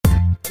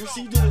me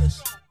see you do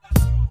this.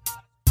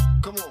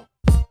 Come on.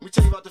 Let me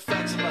tell you about the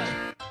facts of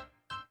life.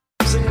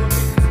 Sing with me.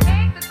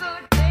 Take the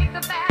good, take the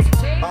bad,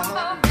 take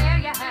the there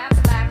you have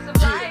the facts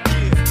of life.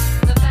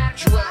 The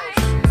facts of life.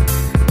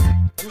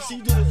 Let me see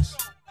you do this.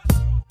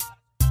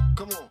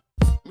 Come on.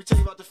 Let me tell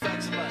you about the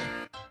facts of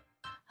life.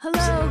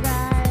 Hello,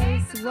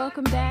 guys.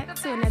 Welcome back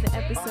to another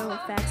episode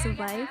of Facts of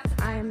Life.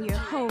 I am your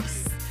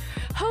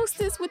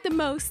hostess with the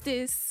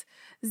mostest,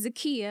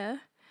 Zakia,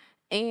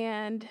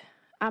 and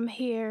I'm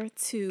here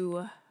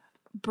to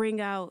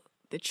bring out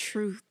the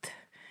truth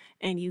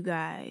in you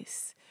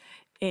guys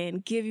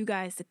and give you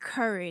guys the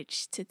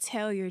courage to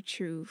tell your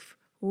truth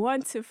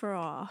once and for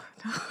all.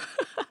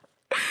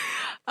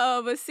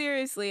 But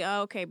seriously,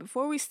 okay,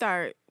 before we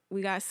start,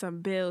 we got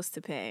some bills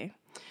to pay.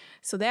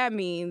 So that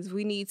means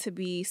we need to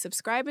be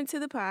subscribing to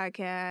the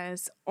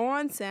podcast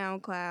on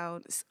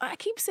SoundCloud. I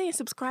keep saying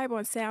subscribe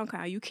on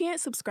SoundCloud. You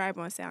can't subscribe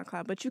on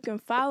SoundCloud, but you can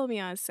follow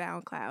me on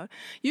SoundCloud.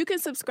 You can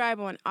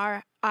subscribe on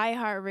our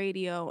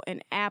iHeartRadio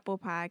and Apple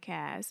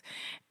Podcasts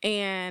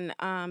and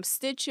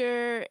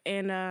Stitcher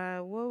and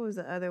what was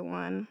the other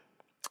one?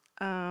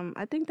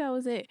 I think that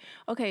was it.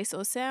 Okay, so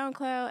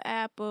SoundCloud,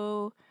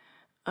 Apple,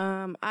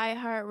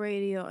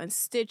 iHeartRadio, and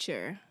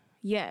Stitcher.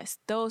 Yes,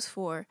 those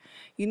four.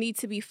 You need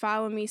to be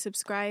following me,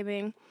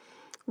 subscribing,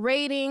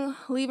 rating,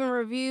 leaving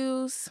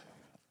reviews,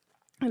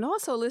 and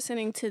also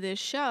listening to this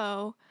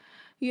show,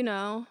 you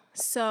know.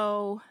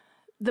 So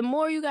the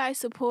more you guys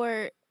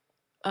support,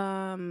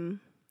 the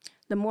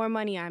more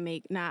money I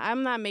make. Now,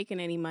 I'm not making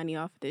any money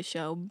off of this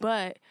show,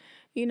 but,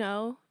 you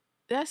know,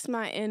 that's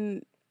my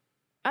end.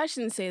 I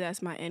shouldn't say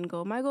that's my end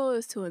goal. My goal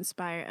is to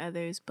inspire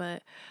others,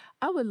 but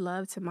I would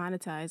love to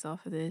monetize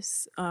off of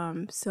this.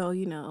 So,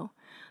 you know,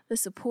 the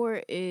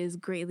support is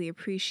greatly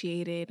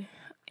appreciated.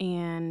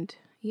 And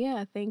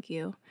yeah, thank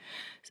you.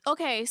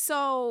 Okay,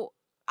 so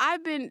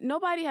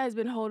nobody has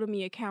been holding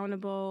me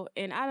accountable,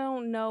 and I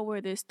don't know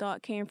where this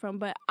thought came from,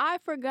 but I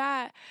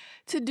forgot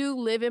to do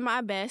Living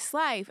My Best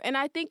Life. And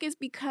I think it's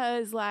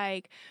because,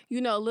 like,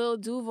 you know, Lil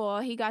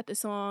Duval, he got the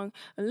song,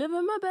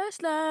 Living My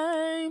Best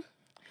Life.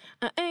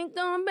 I ain't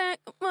going back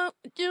with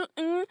you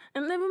and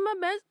living my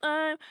best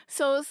life.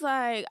 So it's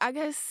like, I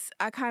guess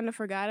I kind of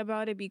forgot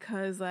about it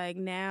because, like,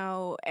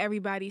 now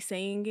everybody's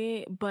saying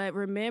it. But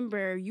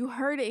remember, you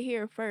heard it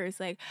here first.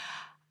 Like,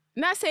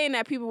 not saying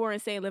that people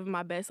weren't saying living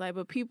my best life,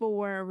 but people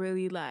weren't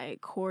really, like,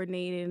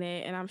 coordinating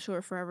it. And I'm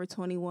sure Forever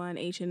 21,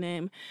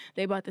 H&M,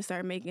 they about to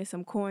start making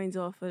some coins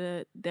off of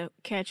the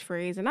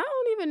catchphrase. And I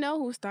don't even know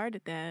who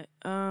started that.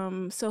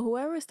 So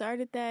whoever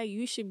started that,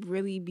 you should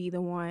really be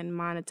the one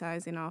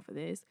monetizing off of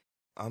this.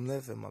 I'm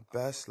living my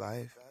best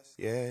life,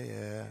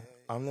 yeah.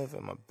 I'm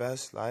living my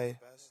best life.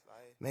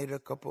 Made a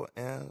couple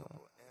M's,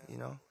 you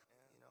know.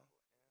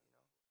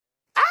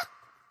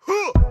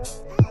 I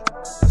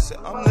said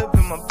I'm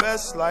living my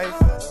best life.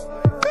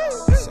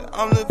 I said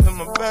I'm living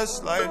my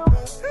best life.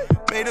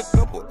 Made a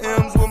couple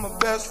M's with my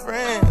best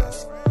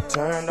friends.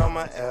 Turned on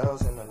my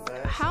L's in the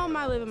last. How am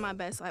I living my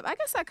best life? I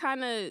guess I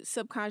kind of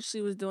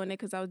subconsciously was doing it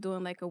because I was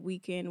doing like a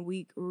week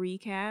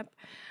recap.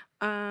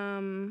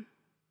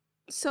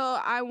 So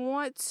I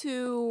want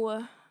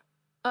to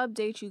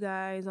update you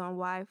guys on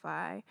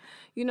Wi-Fi.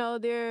 You know,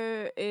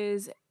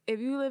 if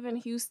you live in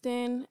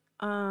Houston,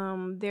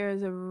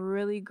 there's a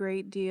really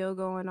great deal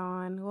going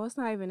on. Well, it's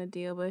not even a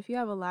deal, but if you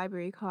have a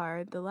library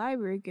card, the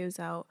library gives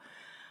out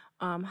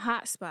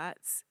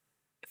hotspots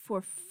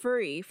for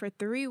free for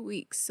 3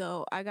 weeks.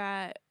 So I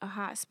got a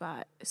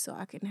hotspot so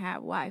I can have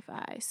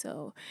Wi-Fi.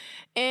 So,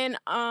 and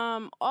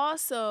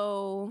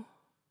also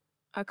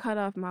I cut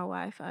off my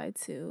Wi-Fi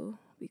too,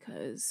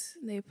 because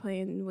they're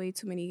playing way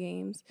too many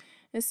games.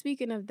 And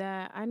speaking of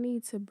that, I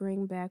need to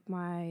bring back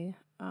my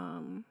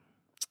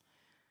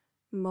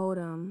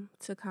modem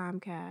to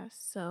Comcast.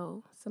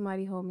 So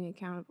somebody hold me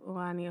accountable. Well,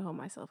 I need to hold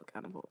myself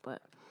accountable.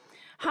 But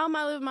how am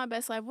I living my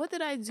best life? What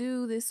did I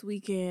do this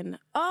weekend?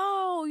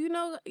 Oh, you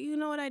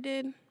know what I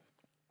did?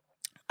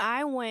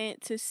 I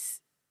went to,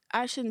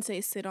 I shouldn't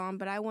say sit on,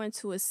 but I went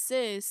to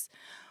assist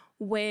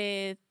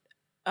with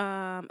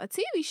a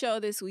TV show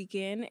this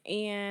weekend,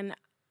 and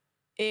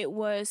it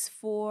was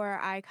for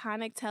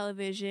Iconic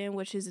Television,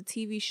 which is a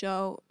TV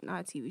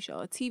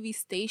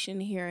station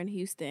here in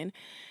Houston.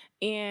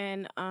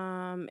 And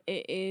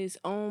it is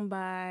owned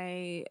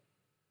by,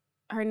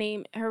 her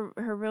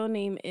real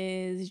name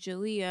is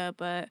Jalea,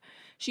 but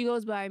she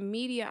goes by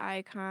Media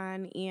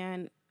Icon,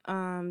 and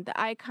the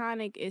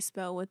Iconic is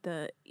spelled with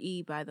the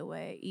E, by the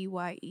way,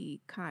 EYE,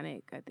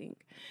 Conic, I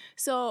think.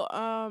 So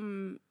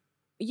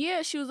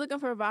yeah, she was looking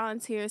for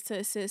volunteers to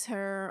assist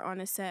her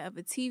on a set of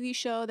a TV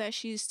show that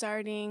she's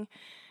starting.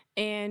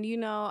 And, you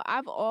know,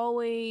 I've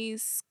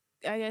always,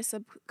 I guess,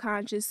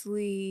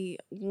 subconsciously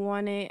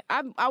wanted,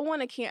 I've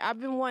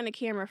been wanting a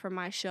camera for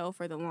my show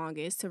for the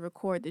longest to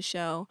record the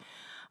show.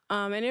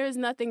 And there's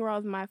nothing wrong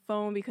with my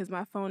phone because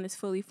my phone is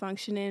fully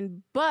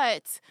functioning,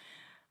 but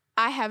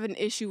I have an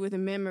issue with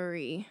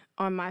memory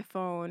on my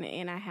phone,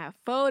 and I have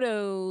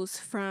photos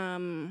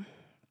from,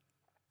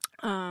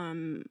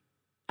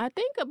 I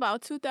think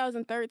about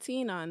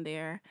 2013 on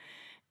there.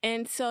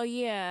 And so,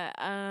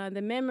 yeah,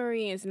 the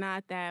memory is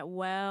not that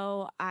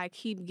well. I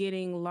keep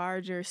getting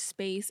larger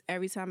space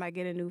every time I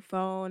get a new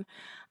phone.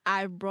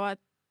 I brought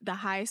the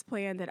highest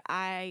plan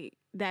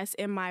that's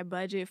in my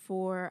budget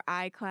for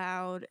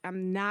iCloud.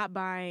 I'm not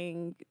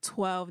buying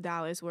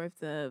 $12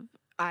 worth of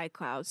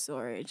iCloud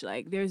storage.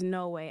 Like, there's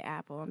no way,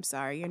 Apple. I'm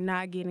sorry. You're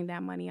not getting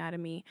that money out of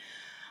me.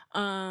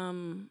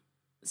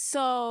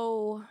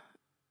 So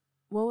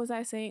what was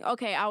I saying?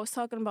 Okay, I was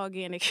talking about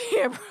getting a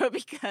camera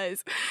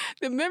because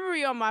the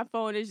memory on my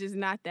phone is just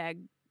not that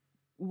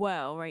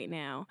well right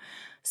now.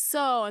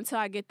 So until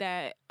I get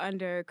that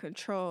under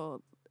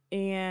control,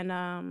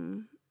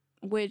 and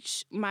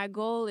which my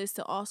goal is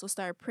to also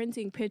start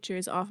printing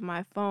pictures off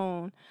my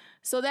phone,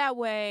 so that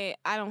way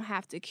I don't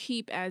have to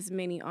keep as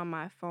many on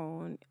my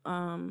phone.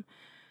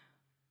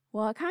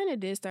 Well, I kind of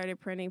did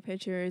started printing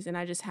pictures, and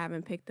I just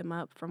haven't picked them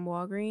up from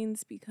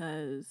Walgreens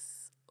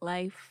because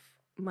life,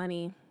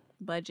 money,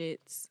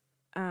 budgets.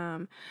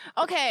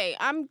 Okay,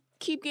 I'm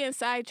keep getting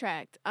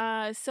sidetracked.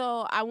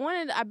 So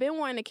I've been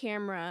wanting a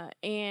camera,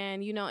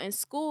 and in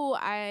school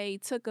I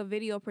took a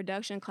video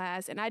production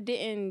class, and I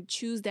didn't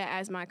choose that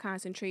as my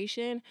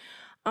concentration,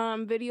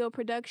 video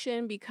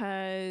production,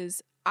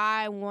 because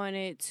I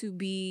wanted to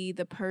be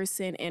the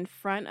person in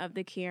front of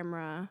the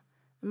camera.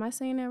 Am I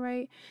saying that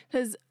right?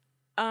 Because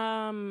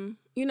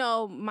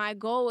my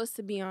goal was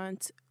to be on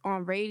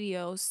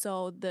radio,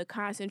 so the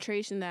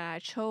concentration that I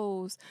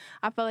chose,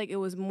 I felt like it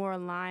was more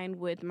aligned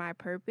with my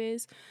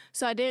purpose.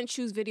 So I didn't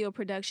choose video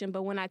production,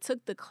 but when I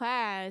took the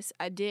class,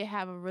 I did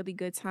have a really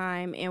good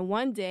time. And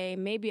one day,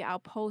 maybe I'll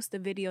post the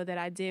video that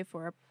I did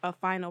for a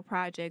final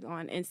project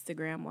on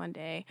Instagram one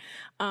day.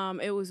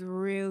 It was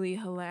really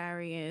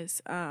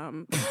hilarious.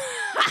 It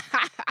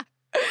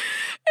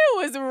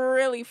was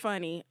really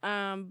funny.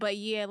 But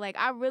yeah, like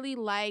I really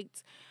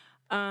liked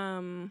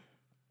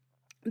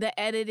the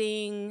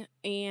editing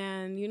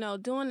and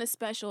doing the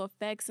special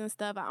effects and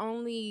stuff.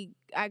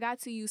 I got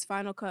to use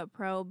Final Cut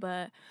Pro,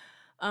 but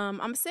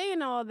I'm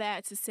saying all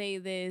that to say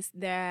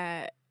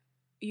that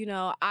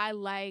I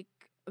like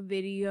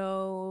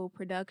video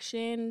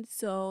production,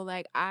 so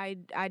like I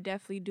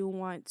definitely do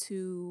want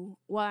to.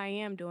 Well, I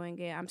am doing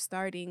it. I'm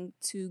starting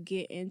to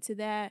get into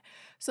that.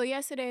 So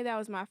yesterday, that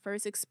was my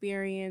first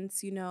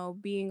experience,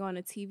 being on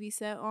a TV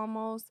set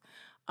almost.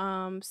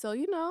 So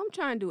I'm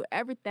trying to do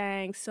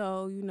everything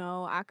so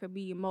I could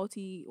be I'm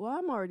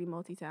already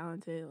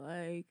multi-talented.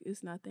 Like,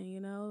 it's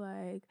nothing,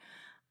 like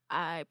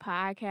I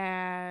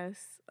podcast,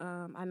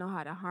 I know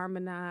how to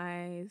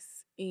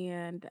harmonize,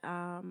 and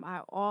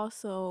I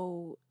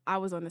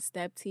was on the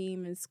step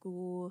team in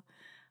school.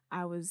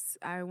 I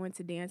went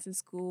to dancing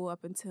school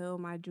up until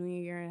my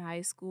junior year in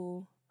high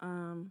school.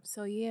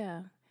 So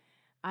yeah.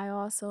 I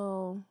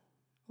also,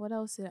 what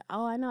else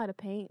I know how to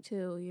paint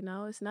too,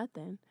 it's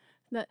nothing.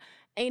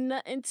 Ain't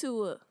nothing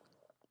to a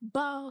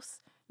boss.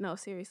 No,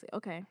 seriously.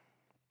 Okay.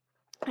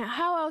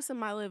 How else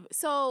am I living?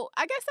 So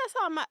I guess that's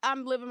how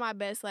I'm living my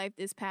best life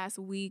this past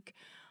week.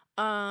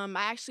 I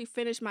actually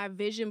finished my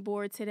vision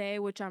board today,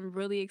 which I'm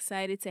really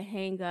excited to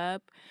hang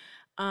up.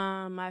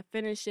 I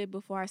finished it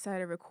before I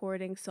started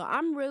recording, so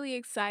I'm really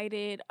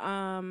excited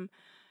to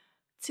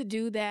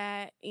do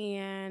that,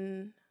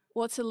 and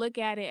to look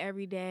at it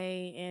every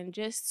day, and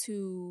just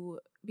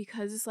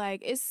because it's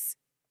like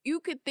you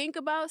could think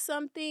about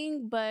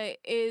something, but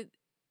it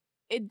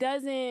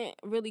doesn't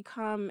really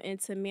come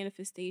into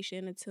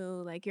manifestation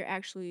until like you're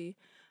actually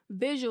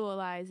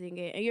visualizing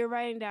it and you're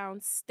writing down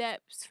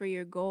steps for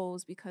your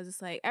goals, because it's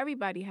like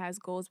everybody has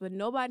goals, but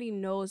nobody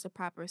knows the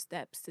proper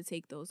steps to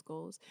take those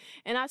goals.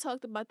 And I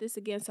talked about this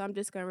again, so I'm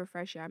just going to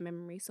refresh your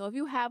memory. So if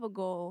you have a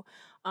goal,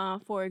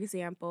 for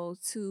example,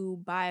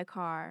 to buy a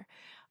car,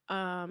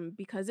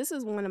 because this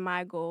is one of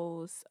my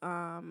goals,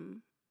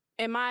 and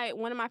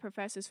one of my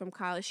professors from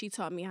college, she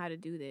taught me how to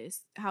do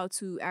this, how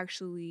to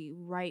actually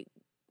write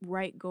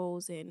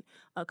goals and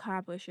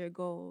accomplish your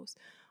goals.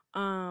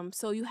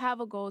 So you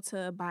have a goal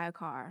to buy a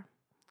car.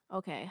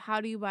 Okay,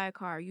 how do you buy a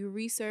car? You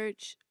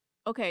research,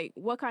 okay,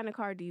 what kind of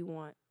car do you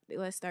want?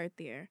 Let's start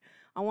there.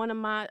 I want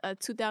a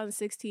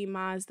 2016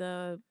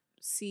 Mazda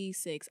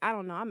C6. I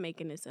don't know, I'm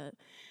making this up.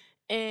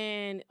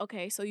 And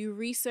okay, so you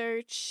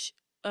research,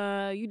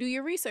 you do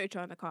your research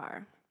on the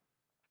car.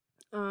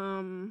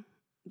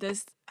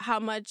 How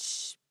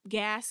much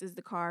gas does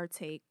the car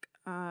take?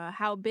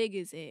 How big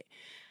is it?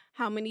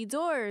 How many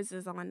doors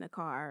is on the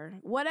car?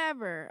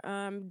 Whatever.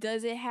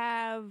 Does it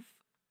have,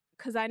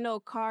 because I know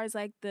cars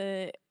like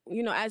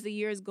as the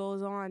years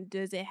goes on,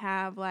 does it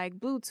have like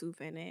Bluetooth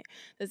in it?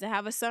 Does it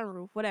have a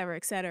sunroof? Whatever,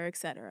 et cetera, et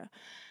cetera.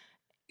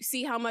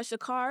 See how much the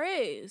car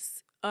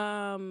is.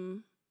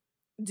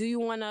 Do you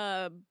want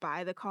to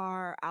buy the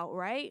car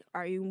outright?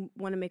 Or you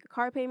want to make a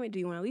car payment? Do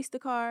you want to lease the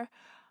car?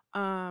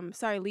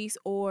 Lease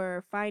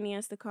or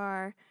finance the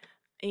car.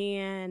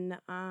 And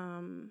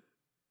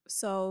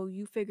so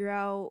you figure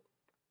out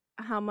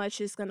how much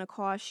it's going to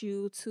cost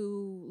you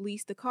to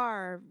lease the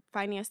car,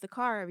 finance the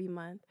car every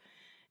month.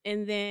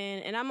 And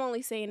I'm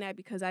only saying that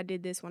because I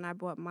did this when I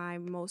bought my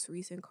most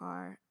recent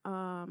car.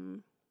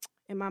 And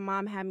And my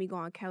mom had me go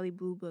on Kelly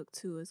Blue Book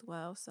too as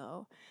well.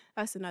 So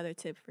that's another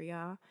tip for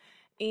y'all.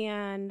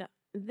 And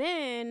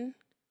then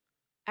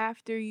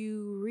after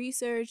you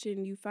research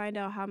and you find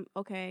out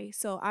okay,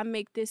 so I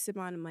make this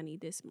amount of money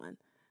this month,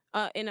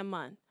 in a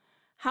month.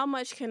 How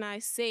much can I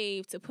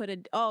save to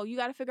you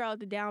got to figure out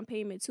the down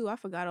payment too. I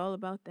forgot all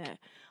about that.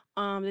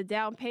 The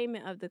down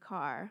payment of the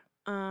car.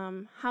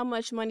 How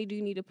much money do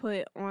you need to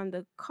put on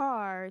the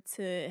car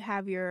to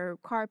have your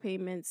car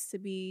payments to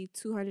be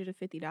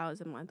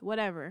 $250 a month,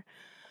 whatever.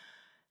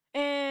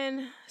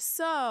 And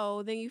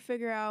so then you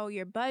figure out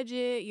your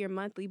budget, your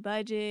monthly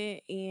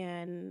budget,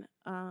 and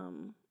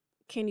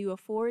can you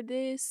afford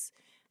this?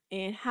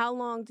 And how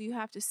long do you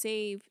have to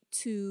save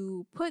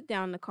to put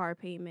down the car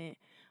payment?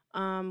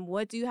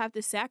 What do you have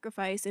to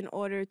sacrifice in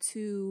order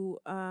to,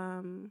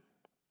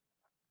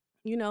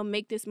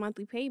 make this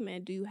monthly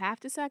payment? Do you have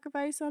to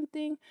sacrifice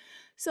something?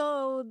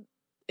 So,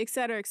 et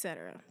cetera, et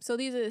cetera. So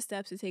these are the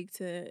steps to take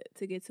to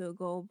get to a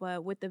goal.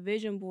 But with the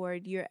vision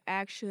board, you're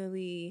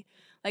actually,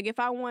 like, if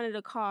I wanted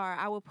a car,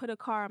 I would put a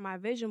car on my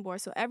vision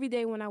board. So every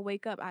day when I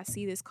wake up, I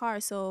see this car.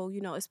 So,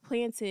 it's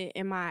planted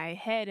in my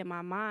head, in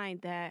my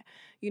mind that,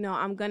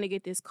 I'm going to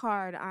get this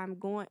car, and I'm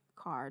going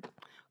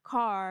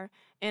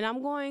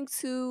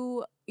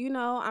to,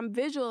 I'm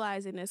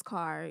visualizing this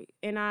car,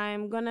 and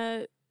I'm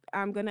gonna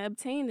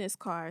obtain this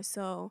car.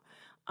 So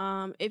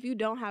if you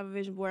don't have a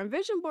vision board, and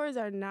vision boards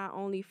are not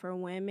only for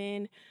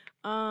women,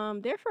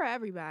 they're for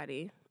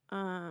everybody.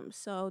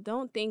 So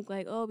don't think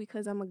like, oh,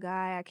 because I'm a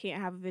guy, I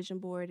can't have a vision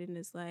board. And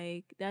it's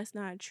like, that's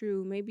not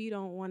true. Maybe you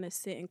don't want to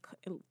sit and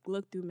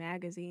look through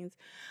magazines.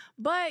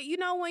 But,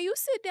 when you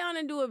sit down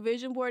and do a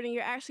vision board and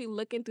you're actually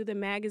looking through the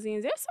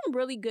magazines, there's some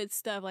really good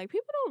stuff. Like,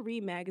 people don't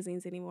read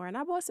magazines anymore. And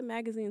I bought some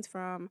magazines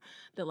from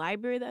the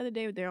library the other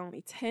day. They're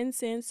only 10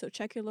 cents. So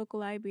check your local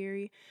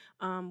library.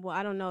 Well,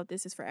 I don't know if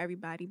this is for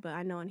everybody, but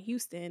I know in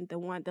Houston, the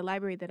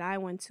library that I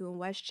went to in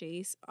West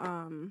Chase,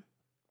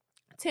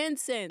 10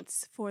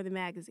 cents for the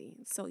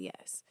magazine. So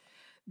yes,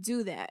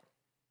 do that.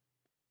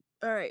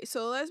 All right,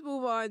 so let's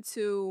move on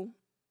to,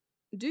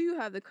 do you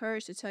have the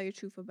courage to tell your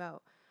truth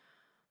about?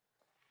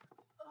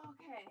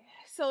 Okay,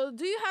 so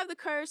do you have the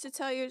courage to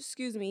tell your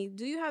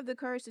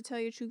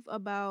truth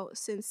about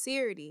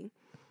sincerity?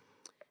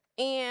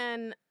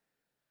 And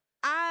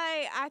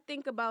I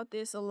think about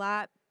this a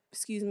lot,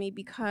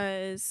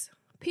 because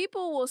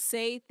people will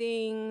say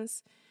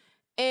things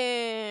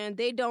and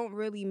they don't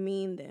really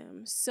mean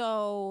them.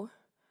 So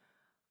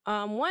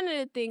one of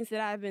the things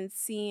that I've been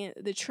seeing,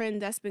 the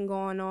trend that's been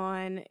going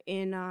on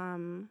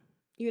in,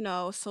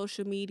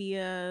 social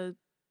media,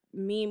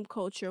 meme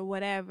culture,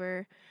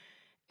 whatever,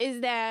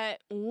 is that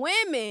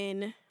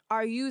women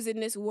are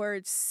using this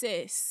word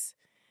sis.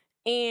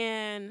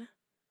 And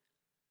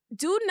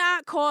do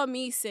not call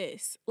me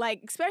sis.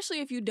 Like, especially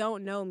if you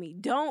don't know me,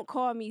 don't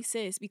call me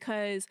sis,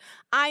 because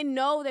I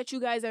know that you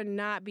guys are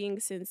not being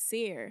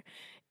sincere.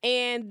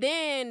 And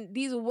then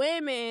these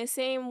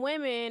same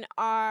women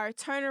are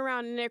turning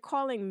around and they're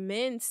calling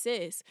men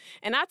sis.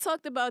 And I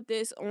talked about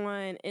this on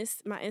my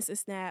Insta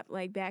Snap,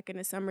 like, back in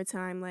the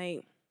summertime.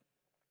 Like,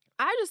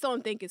 I just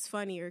don't think it's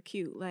funny or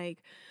cute.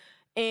 Like,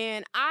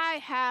 and I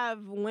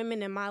have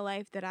women in my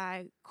life that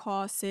I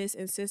call sis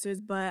and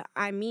sisters, but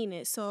I mean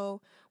it.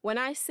 So when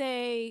I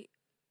say,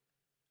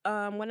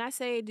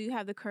 do you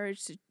have the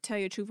courage to tell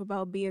your truth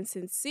about being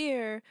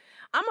sincere,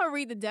 I'm going to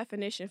read the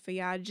definition for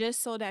y'all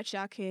just so that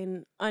y'all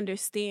can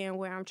understand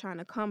where I'm trying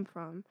to come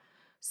from.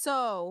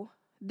 So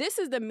this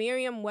is the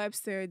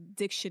Merriam-Webster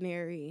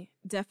dictionary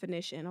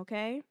definition,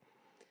 okay?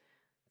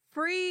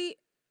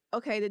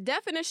 The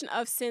definition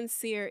of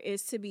sincere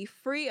is to be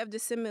free of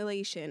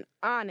dissimulation,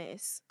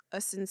 honest,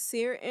 a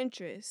sincere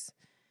interest,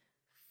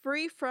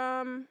 free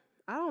from,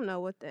 I don't know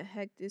what the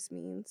heck this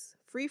means,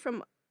 free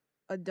from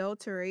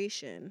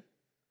adulteration.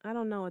 I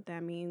don't know what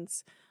that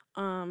means.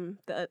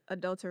 The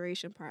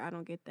adulteration part, I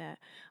don't get that.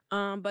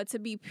 But to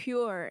be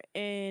pure.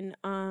 And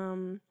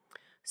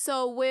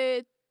so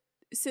with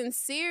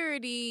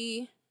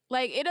sincerity,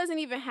 like, it doesn't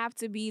even have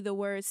to be the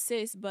word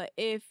sis, but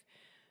if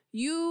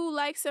you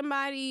like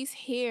somebody's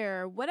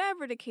hair,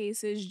 whatever the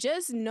case is,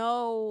 just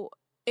know,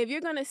 if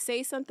you're going to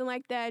say something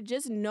like that,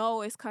 just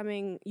know it's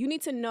coming. You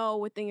need to know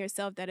within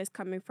yourself that it's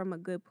coming from a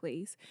good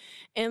place.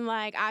 And,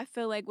 like, I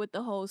feel like with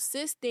the whole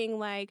sis thing,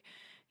 like,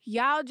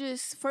 y'all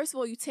just, first of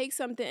all, you take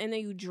something and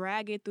then you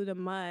drag it through the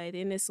mud.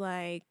 And it's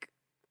like,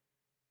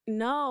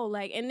 no.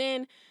 Like, and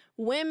then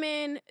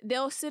women,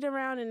 they'll sit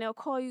around and they'll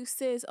call you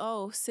sis.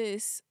 Oh,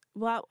 sis.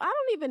 Well, I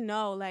don't even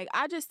know. Like,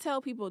 I just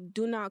tell people,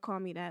 do not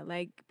call me that.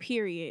 Like,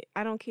 period.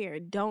 I don't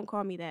care. Don't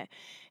call me that.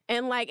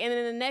 And, like, and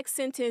in the next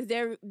sentence,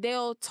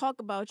 they'll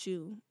talk about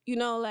you.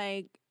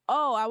 Like,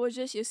 oh, I was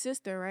just your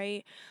sister,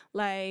 right?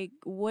 Like,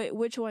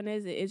 which one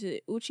is it? Is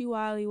it Uchi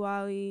Wally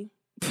Wally?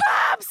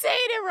 I'm saying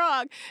it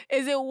wrong.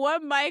 Is it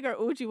one mic or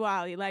Uchi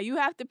Wally? Like, you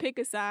have to pick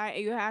a side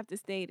and you have to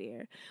stay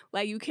there.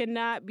 Like, you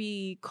cannot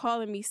be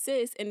calling me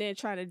sis and then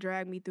trying to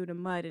drag me through the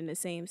mud in the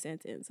same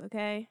sentence,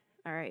 okay?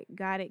 All right,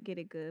 got it, get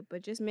it good.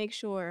 But just make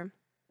sure,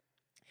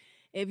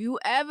 if you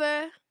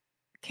ever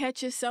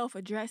catch yourself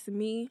addressing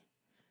me,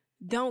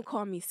 don't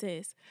call me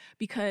sis,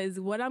 because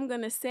what I'm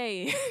going to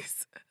say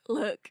is,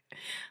 look,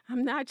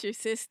 I'm not your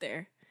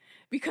sister,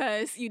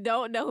 because you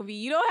don't know me.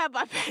 You don't have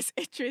my best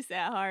interests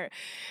at heart.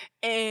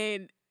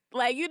 And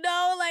like, you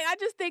know, like, I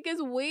just think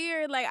it's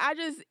weird. Like,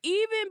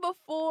 even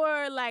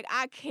before, like,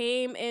 I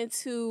came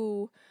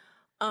into,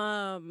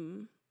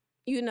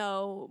 you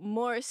know,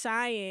 more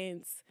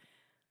science,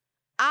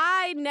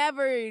 I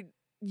never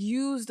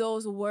use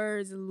those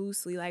words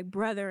loosely, like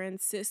brother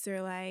and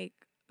sister. Like,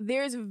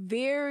 there's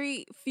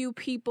very few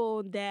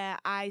people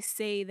that I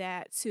say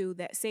that to,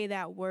 that say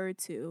that word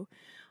to,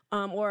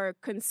 or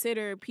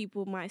consider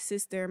people my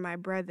sister, my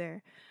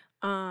brother.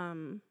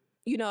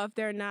 You know, if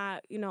they're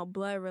not, you know,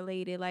 blood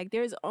related. Like,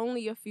 there's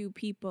only a few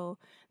people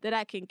that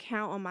I can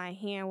count on my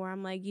hand where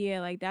I'm like, yeah,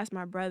 like, that's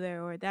my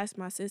brother or that's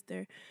my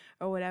sister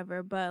or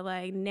whatever. But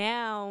like,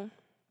 now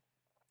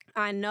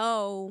I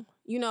know,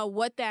 you know,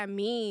 what that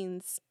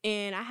means,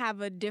 and I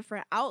have a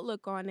different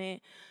outlook on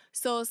it.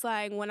 So it's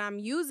like, when I'm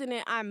using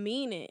it, I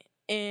mean it.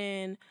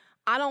 And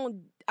I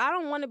don't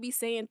want to be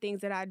saying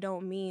things that I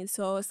don't mean.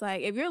 So it's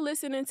like, if you're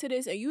listening to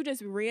this and you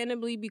just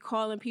randomly be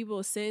calling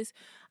people sis,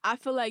 I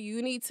feel like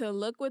you need to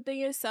look within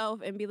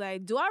yourself and be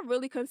like, do I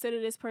really consider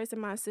this person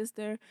my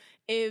sister?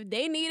 If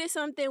they needed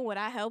something, would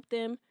I help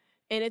them?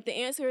 And if the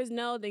answer is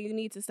no, then you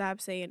need to stop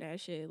saying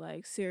that shit.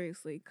 Like,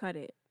 seriously, cut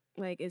it.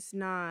 Like, it's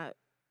not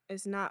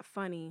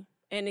funny.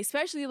 And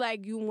especially,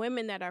 like, you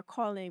women that are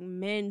calling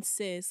men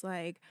sis.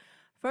 Like,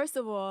 first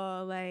of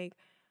all, like,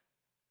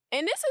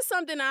 and this is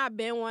something I've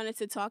been wanting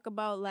to talk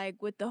about,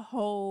 like, with the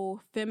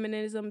whole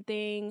feminism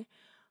thing.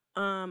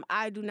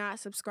 I do not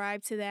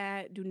subscribe to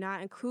that. Do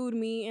not include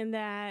me in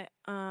that.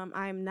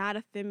 I'm not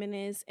a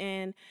feminist.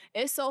 And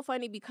it's so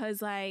funny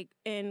because, like,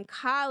 in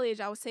college,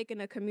 I was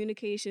taking a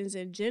communications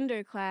and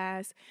gender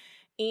class,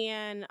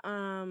 and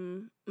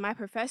my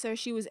professor,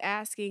 she was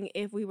asking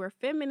if we were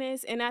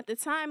feminists. And at the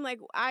time,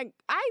 like, I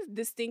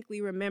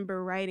distinctly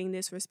remember writing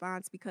this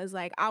response because,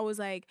 like, I was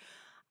like,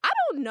 I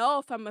don't know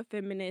if I'm a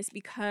feminist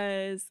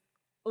because,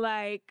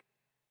 like,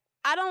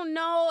 I don't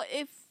know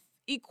if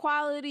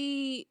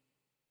equality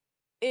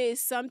is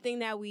something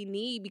that we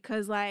need,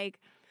 because, like,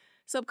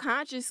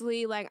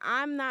 subconsciously, like,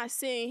 I'm not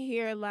sitting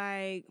here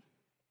like,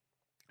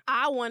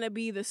 I want to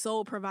be the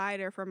sole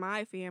provider for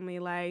my family.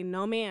 Like,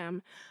 no,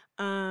 ma'am.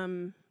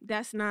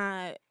 That's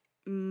not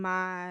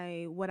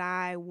what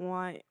I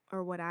want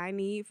or what I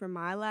need for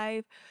my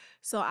life.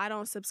 So I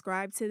don't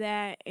subscribe to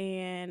that.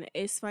 And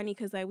it's funny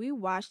because, like, we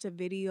watched a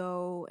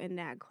video in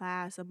that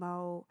class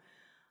about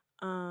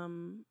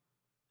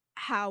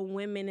how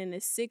women in the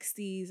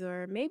 60s,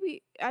 or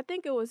maybe I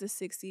think it was the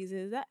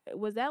 60s,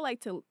 was that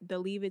like the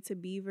Leave It to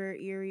Beaver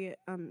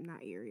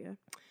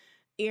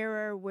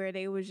era, where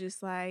they was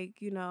just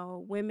like, you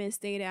know, women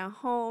stayed at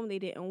home, they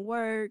didn't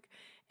work,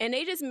 and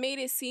they just made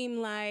it seem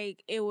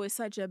like it was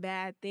such a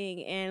bad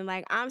thing. And,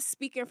 like, I'm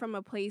speaking from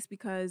a place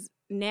because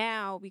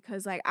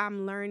like,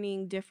 I'm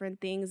learning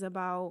different things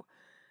about,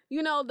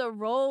 you know, the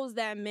roles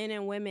that men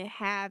and women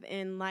have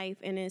in life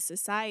and in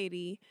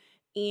society.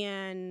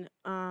 And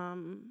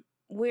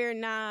we're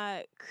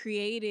not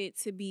created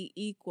to be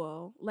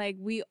equal. Like,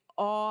 we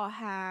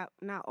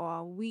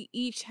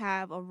each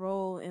have a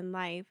role in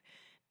life,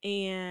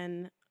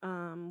 and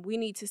we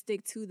need to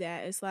stick to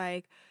that. It's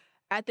like,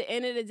 at the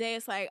end of the day,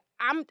 it's like,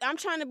 I'm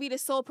trying to be the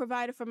sole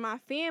provider for my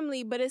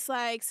family, but it's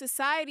like,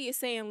 society is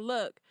saying,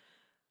 look,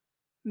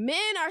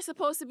 men are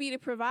supposed to be the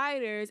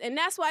providers, and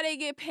that's why they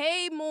get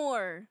paid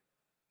more.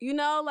 You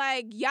know,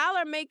 like, y'all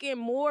are making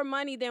more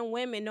money than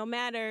women, no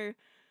matter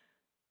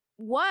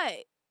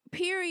what,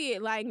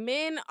 period. Like,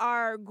 men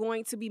are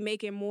going to be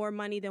making more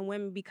money than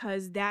women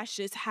because that's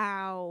just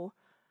how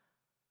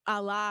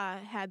Allah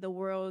had the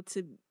world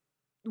to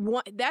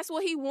want. That's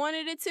what he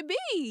wanted it to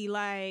be.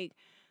 Like,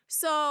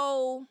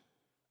 so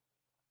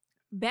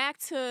back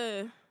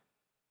to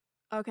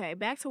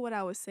what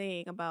I was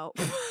saying about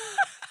I've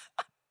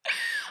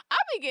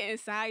been getting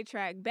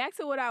sidetracked. Back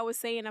to what I was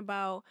saying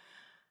about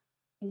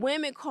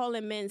women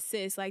calling men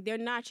sis. Like, they're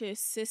not your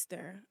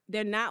sister.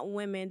 They're not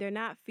women. They're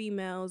not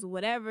females.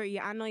 Whatever.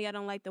 Yeah, I know y'all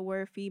don't like the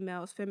word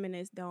females.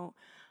 Feminists don't.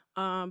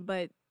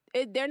 But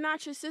they're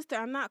not your sister.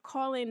 I'm not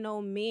calling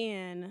no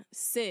man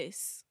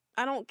sis.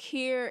 I don't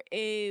care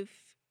if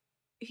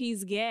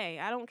he's gay.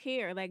 I don't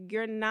care. Like,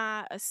 you're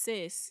not a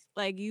sis.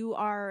 Like, you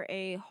are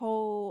a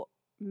whole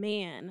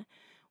man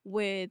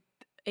with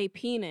a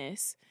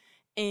penis,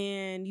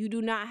 and you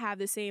do not have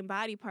the same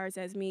body parts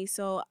as me.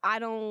 So I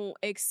don't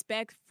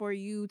expect for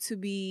you to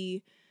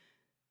be,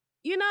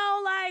 you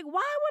know, like, why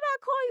would I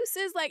call you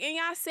sis? Like, and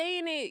y'all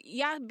saying it,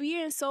 y'all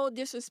being so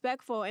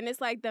disrespectful. And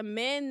it's like, the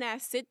men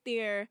that sit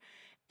there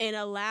and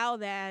allow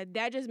that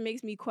just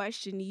makes me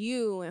question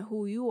you and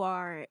who you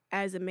are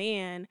as a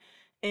man.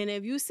 And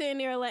if you sitting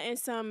there letting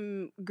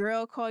some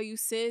girl call you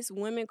sis,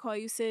 women call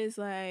you sis,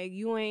 like,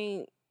 you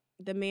ain't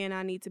the man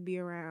I need to be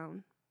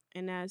around.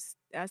 And that's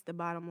the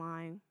bottom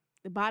line.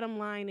 The bottom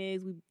line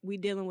is we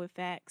dealing with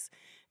facts.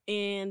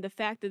 And the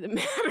fact of the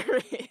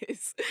matter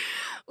is,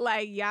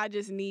 like, y'all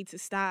just need to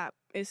stop.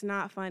 It's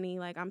not funny.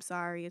 Like, I'm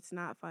sorry, it's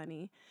not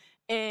funny.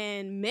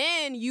 and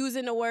men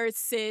using the word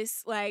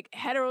sis, like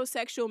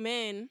heterosexual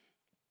men.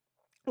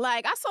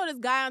 Like, I saw this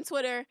guy on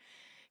Twitter.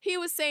 He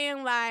was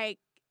saying, like,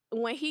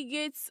 when he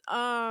gets,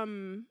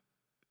 when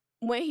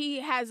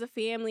he has a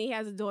family, he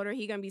has a daughter,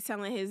 he gonna be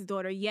telling his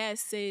daughter, yes,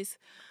 sis,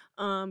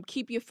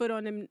 keep your foot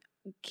on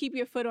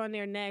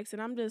their necks.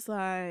 And I'm just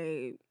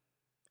like,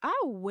 I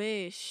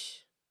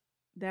wish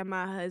that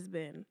my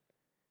husband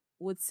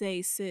would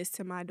say sis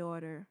to my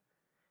daughter.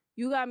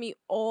 You got me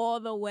all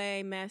the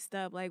way messed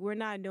up. Like, we're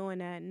not doing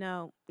that.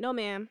 No,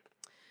 ma'am.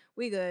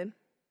 We good.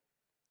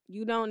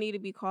 You don't need to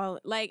be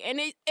calling, like, and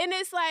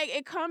it's like,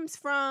 it comes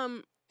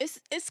from,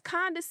 it's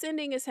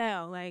condescending as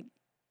hell. Like,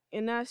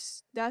 and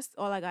that's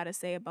all I gotta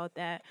say about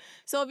that.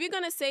 So if you're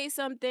gonna say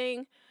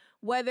something,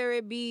 whether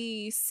it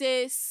be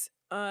sis,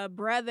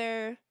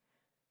 brother,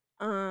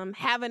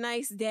 have a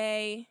nice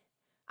day.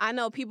 I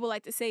know people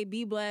like to say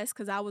be blessed,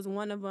 because I was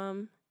one of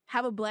them.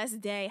 Have a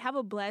blessed day. Have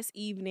a blessed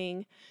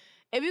evening.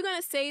 If you're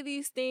going to say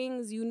these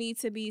things, you need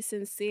to be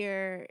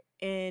sincere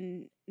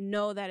and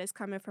know that it's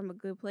coming from a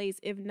good place.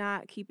 If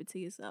not, keep it to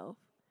yourself.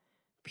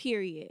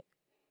 Period.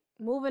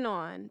 Moving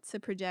on to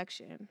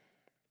projection.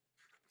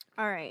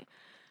 All right.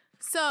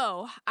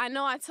 So I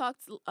know I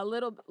talked a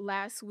little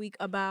last week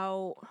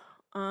about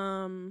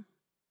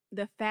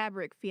the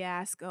fabric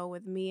fiasco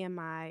with me and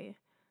my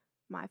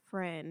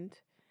friend.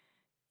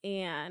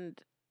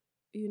 And,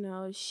 you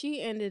know,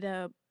 she ended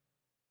up,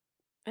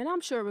 and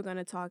I'm sure we're going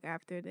to talk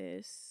after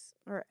this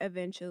or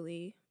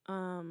eventually.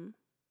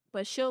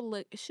 But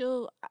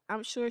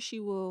I'm sure she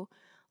will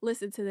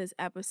listen to this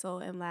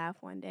episode and laugh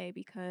one day,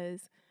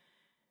 because,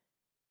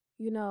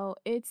 you know,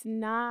 it's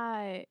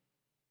not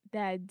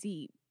that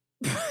deep.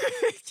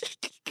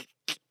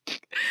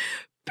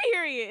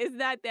 Period. It's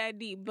not that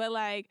deep. But,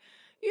 like,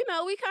 you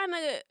know,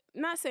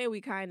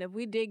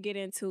 we did get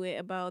into it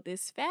about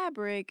this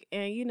fabric.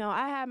 And, you know,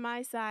 I had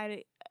my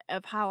side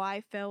of how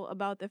I felt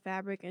about the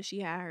fabric, and she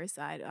had her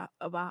side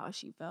about how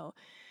she felt.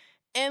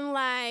 And,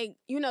 like,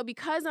 you know,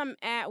 because I'm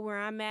at where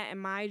I'm at in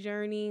my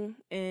journey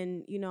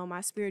and, you know, my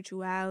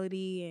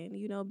spirituality and,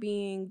 you know,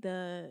 being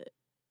the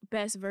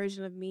best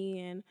version of me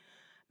and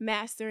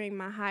mastering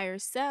my higher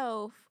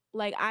self,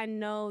 like, I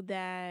know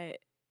that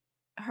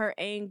her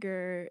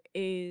anger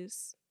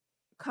is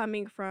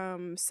coming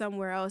from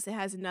somewhere else. It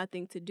has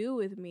nothing to do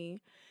with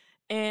me.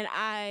 And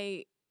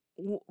I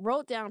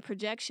wrote down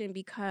projection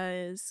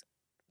because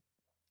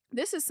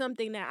this is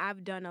something that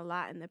I've done a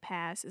lot in the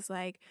past. It's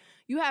like,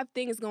 you have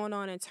things going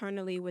on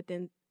internally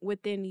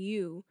within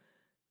you.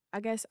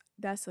 I guess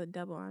that's a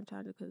double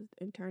entendre, because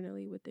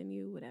internally within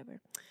you, whatever.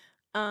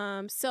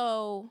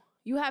 So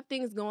you have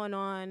things going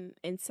on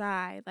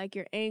inside, like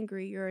you're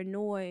angry, you're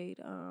annoyed,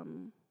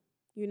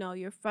 you know,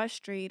 you're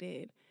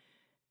frustrated,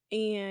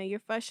 and you're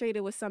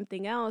frustrated with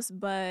something else.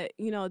 But,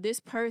 you know,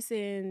 this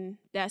person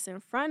that's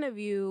in front of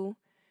you,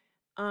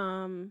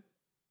 and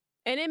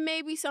it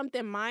may be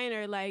something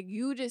minor, like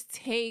you just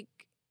take,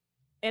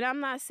 and I'm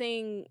not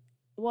saying,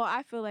 well,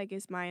 I feel like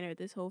it's minor,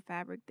 this whole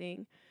fabric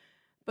thing,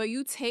 but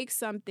you take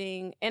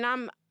something, and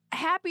I'm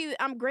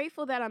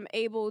grateful that I'm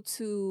able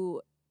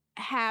to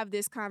have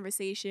this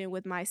conversation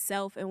with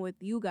myself and with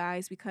you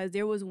guys, because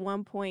there was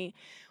one point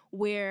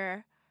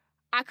where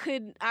I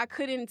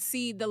couldn't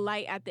see the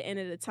light at the end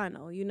of the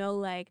tunnel, you know,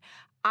 like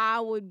I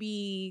would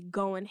be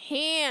going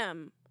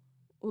ham,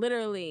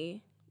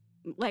 literally,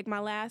 like my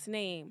last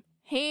name,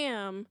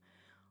 ham,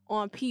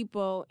 on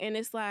people. And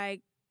it's like,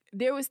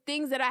 there was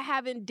things that I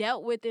haven't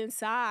dealt with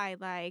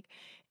inside, like,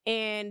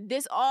 and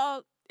it's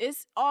all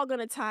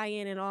gonna tie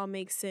in and all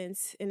make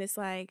sense. And it's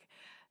like,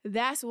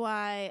 that's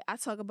why I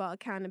talk about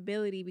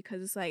accountability,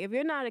 because it's like, if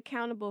you're not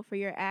accountable for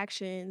your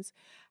actions,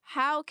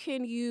 how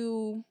can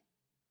you,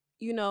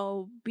 you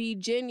know, be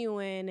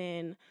genuine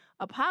and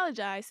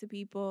apologize to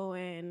people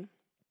and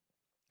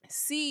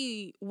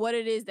see what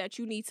it is that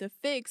you need to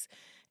fix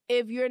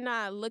if you're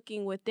not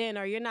looking within,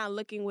 or you're not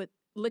looking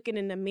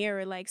in the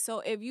mirror? Like,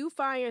 so if you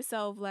find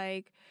yourself,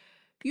 like,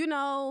 you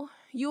know,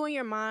 you and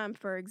your mom,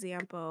 for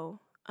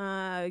example,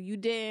 she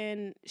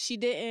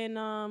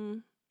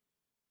didn't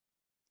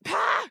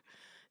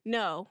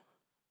no.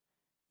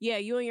 Yeah,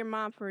 you and your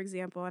mom, for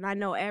example, and I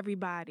know not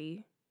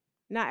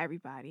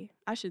everybody,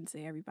 I shouldn't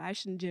say everybody, I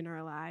shouldn't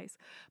generalize,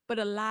 but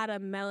a lot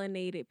of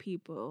melanated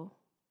people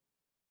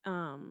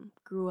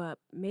grew up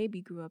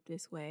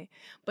this way.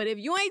 But if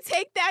you ain't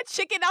take that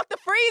chicken out the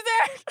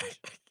freezer,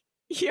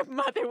 your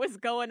mother was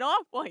going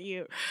off on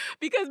you,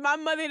 because my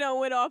mother done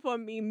went off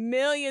on me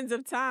millions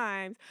of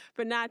times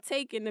for not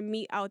taking the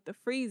meat out the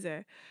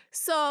freezer.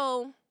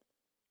 So,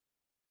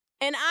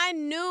 and I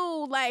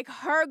knew, like,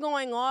 her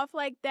going off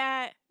like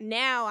that,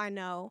 now I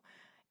know,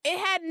 it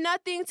had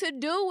nothing to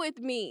do with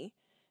me.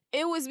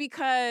 It was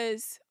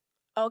because,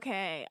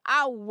 okay,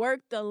 I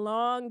worked a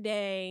long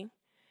day,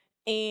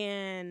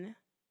 and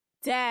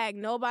dag,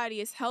 nobody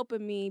is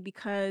helping me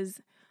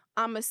because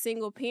I'm a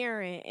single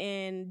parent,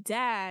 and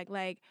dag,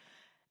 like,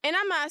 and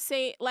I'm not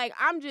saying, like,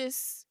 I'm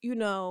just, you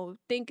know,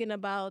 thinking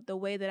about the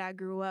way that I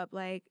grew up,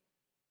 like,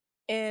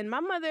 and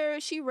my mother,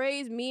 she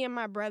raised me and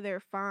my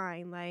brother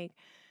fine, like,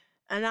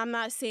 and I'm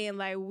not saying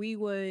like we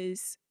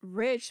was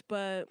rich,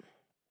 but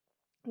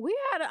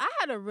I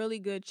had a really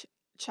good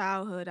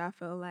childhood. I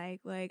feel like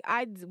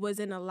was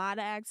in a lot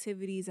of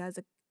activities as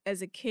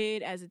a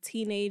kid, as a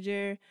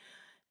teenager,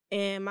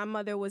 and my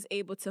mother was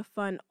able to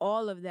fund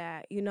all of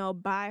that,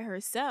 by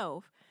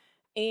herself.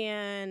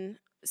 And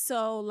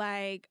so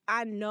like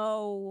I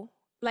know,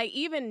 like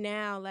even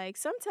now, like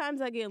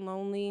sometimes I get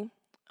lonely,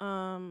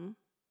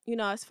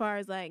 as far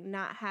as like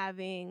not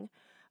having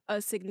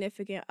a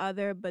significant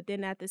other, but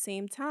then at the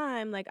same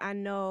time, like I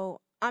know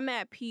I'm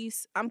at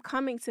peace. I'm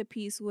coming to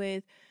peace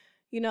with,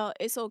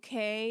 it's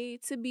okay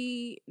to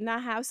be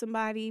not have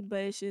somebody, but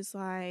it's just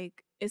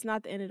like it's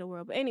not the end of the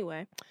world. But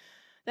anyway,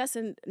 that's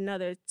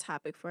another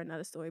topic for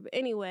another story. But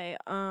anyway,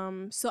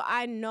 so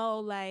I know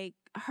like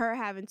her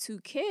having 2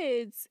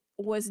 kids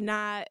was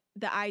not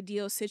the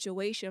ideal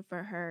situation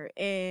for her.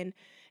 And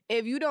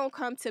if you don't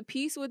come to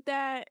peace with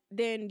that,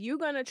 then you're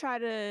going to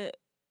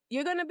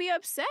be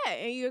upset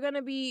and you're going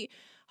to be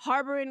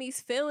harboring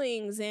these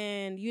feelings.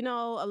 And,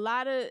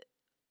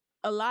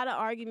 a lot of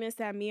arguments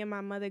that me and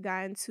my mother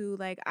got into,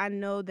 like, I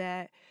know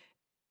that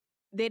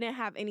they didn't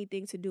have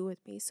anything to do with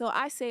me. So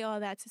I say all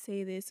that to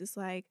say this. It's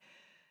like,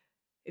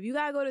 if you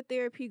gotta go to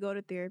therapy, go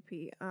to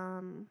therapy.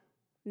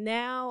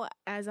 Now,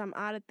 as I'm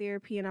out of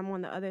therapy and I'm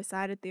on the other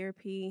side of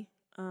therapy,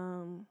 I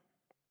don't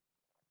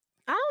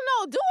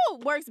know, do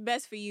what works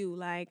best for you.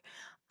 Like,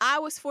 I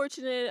was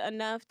fortunate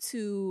enough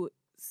to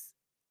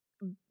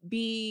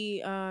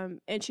be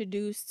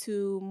introduced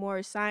to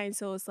more science,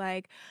 so it's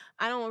like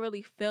I don't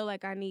really feel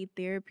like I need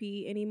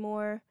therapy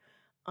anymore,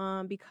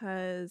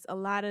 because a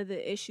lot of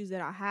the issues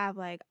that I have,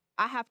 like,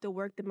 I have to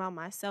work them out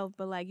myself,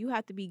 but like you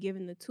have to be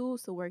given the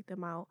tools to work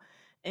them out.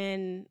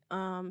 And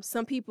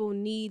some people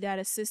need that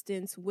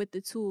assistance with the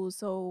tools.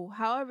 So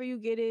however you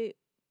get it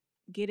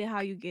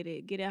how you get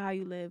it how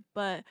you live.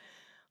 But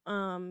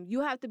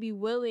you have to be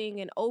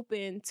willing and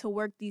open to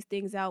work these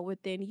things out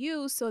within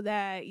you so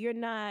that you're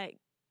not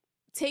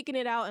taking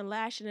it out and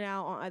lashing it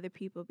out on other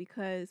people,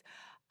 because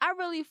I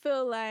really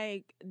feel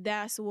like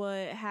that's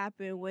what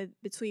happened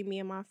between me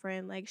and my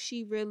friend. Like,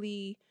 she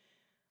really,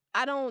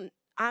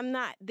 I'm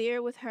not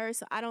there with her,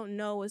 so I don't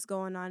know what's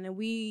going on. And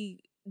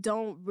we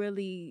don't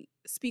really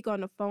speak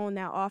on the phone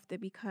that often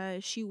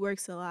because she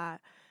works a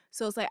lot.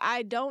 So it's like,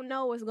 I don't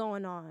know what's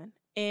going on.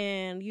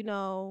 And,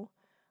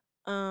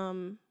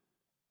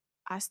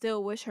 I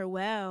still wish her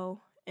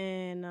well.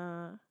 And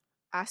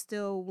I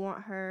still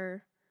want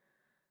her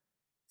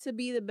to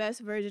be the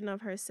best version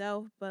of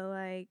herself. But,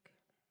 like,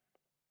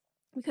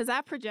 because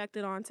I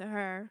projected onto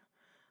her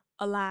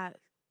a lot.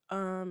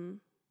 And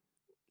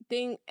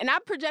I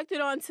projected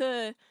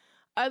onto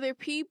other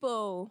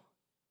people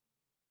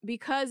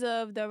because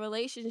of the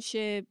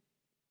relationship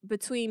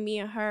between me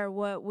and her,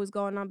 what was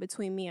going on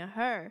between me and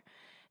her.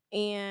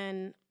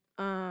 And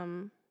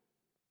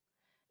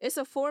it's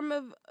a form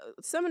of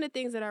some of the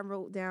things that I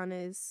wrote down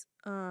is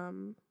it's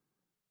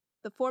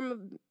a form of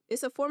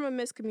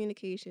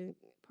miscommunication,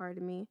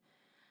 pardon me,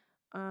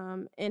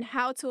 and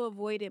how to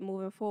avoid it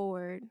moving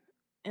forward.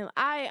 And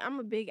I'm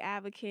a big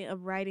advocate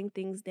of writing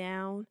things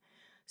down.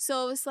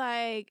 So it's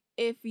like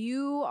if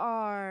you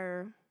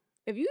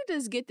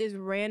just get this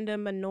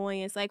random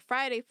annoyance, like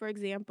Friday, for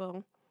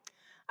example,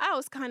 I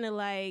was kind of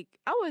like,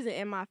 I wasn't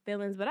in my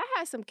feelings, but I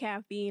had some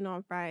caffeine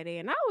on Friday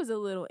and I was a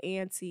little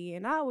antsy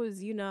and I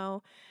was,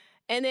 and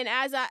then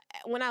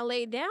when I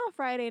laid down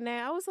Friday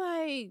night, I was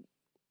like,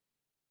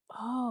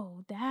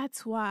 oh,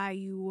 that's why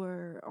you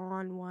were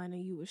on one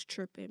and you was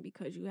tripping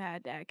because you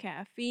had that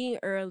caffeine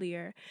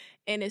earlier.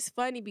 And it's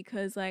funny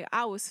because like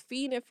I was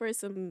fiending for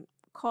some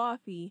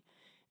coffee.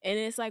 And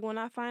it's like when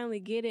I finally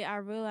get it, I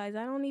realize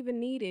I don't even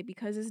need it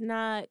because it's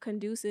not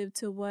conducive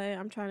to what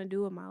I'm trying to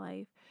do with my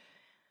life.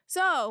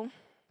 So,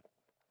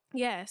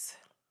 yes,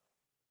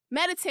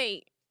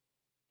 meditate.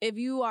 If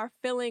you have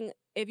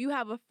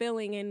a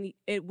feeling in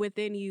it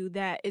within you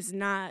that is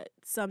not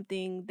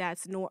something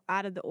that's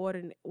out of the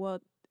ordinary, well,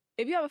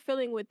 if you have a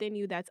feeling within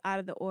you that's out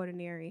of the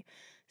ordinary,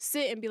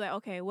 sit and be like,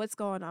 okay, what's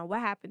going on? What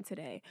happened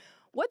today?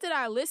 What did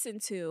I listen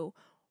to?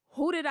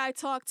 Who did I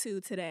talk to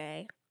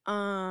today?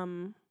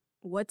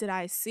 What did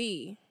I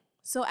see?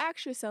 So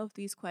ask yourself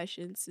these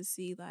questions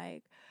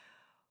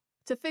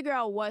to figure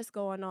out what's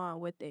going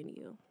on within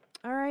you.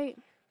 All right?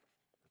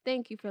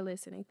 Thank you for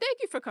listening. Thank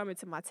you for coming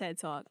to my TED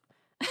Talk.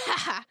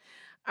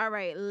 All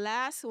right,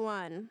 last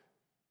one.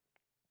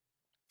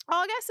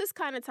 Oh, I guess this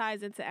kind of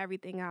ties into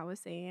everything I was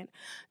saying.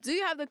 Do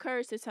you have the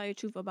courage to tell your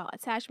truth about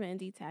attachment and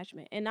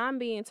detachment? And I'm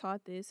being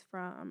taught this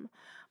from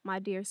my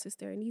dear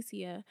sister,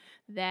 Anicia,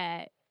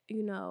 that,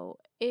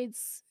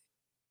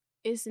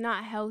 it's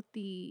not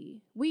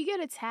healthy. We get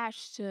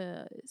attached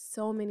to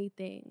so many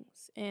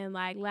things. And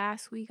like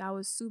last week, I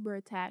was super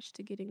attached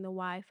to getting the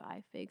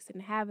Wi-Fi fixed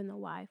and having the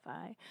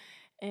Wi-Fi.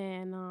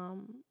 And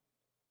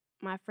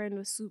my friend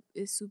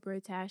is super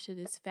attached to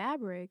this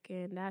fabric,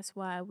 and that's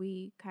why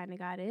we kind of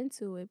got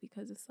into it,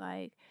 because it's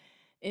like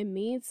it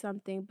means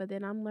something. But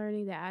then I'm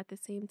learning that at the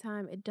same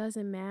time, it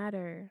doesn't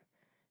matter.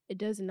 It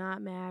does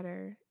not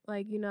matter.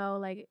 Like,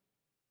 like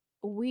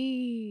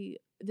we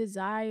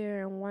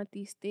desire and want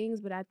these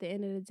things, but at the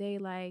end of the day,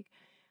 like,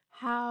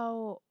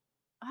 how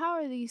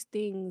are these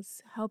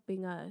things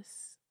helping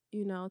us,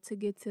 to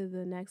get to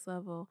the next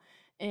level?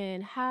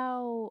 And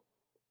how,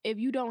 if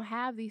you don't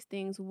have these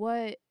things,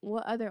 what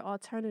other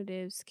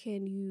alternatives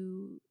can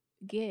you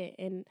get?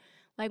 And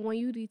like when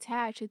you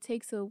detach, it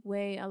takes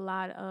away a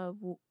lot of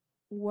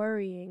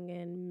worrying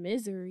and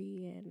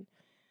misery and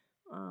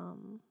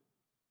um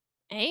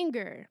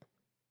anger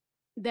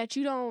that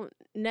you don't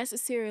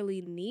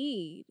necessarily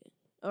need,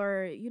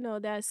 or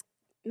that's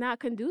not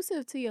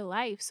conducive to your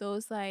life. So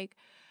it's like,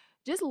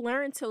 just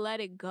learn to let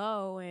it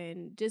go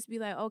and just be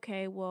like,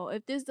 okay, well,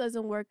 if this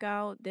doesn't work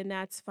out, then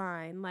that's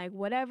fine. Like,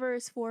 whatever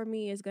is for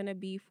me is going to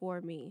be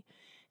for me.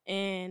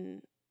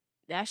 And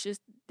that's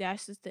just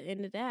the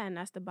end of that, and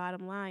that's the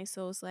bottom line.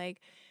 So it's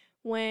like,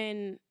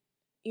 when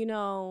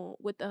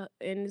with the,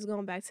 and it's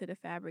going back to the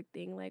fabric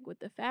thing, like with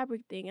the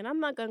fabric thing, and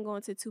I'm not going to go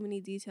into too many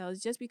details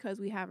just because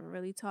we haven't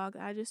really talked.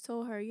 I just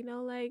told her,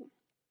 like,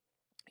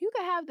 you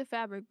can have the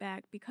fabric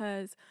back,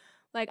 because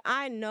like,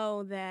 I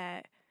know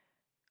that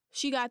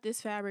she got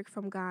this fabric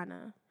from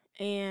Ghana,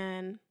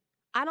 and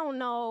I don't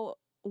know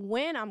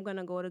when I'm going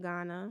to go to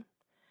Ghana.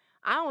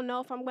 I don't know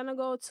if I'm going to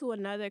go to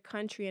another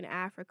country in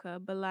Africa,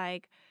 but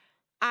like,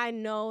 I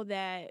know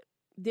that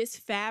this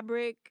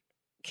fabric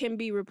can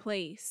be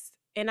replaced,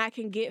 and I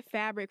can get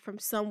fabric from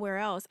somewhere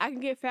else. I can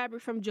get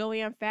fabric from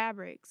Joanne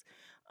Fabrics.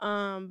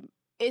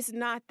 It's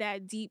not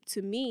that deep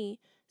to me,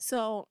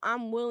 so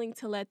I'm willing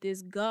to let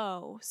this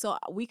go so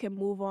we can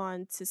move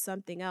on to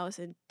something else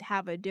and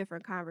have a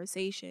different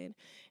conversation.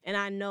 And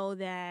I know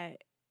that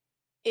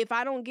if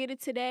I don't get it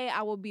today,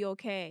 I will be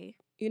okay.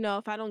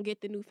 If I don't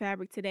get the new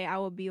fabric today, I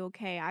will be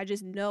okay. I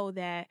just know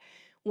that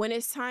when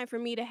it's time for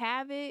me to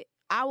have it,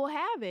 I will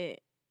have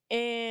it.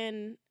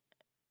 And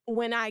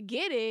when I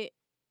get it,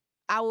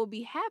 I will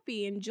be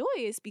happy and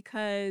joyous,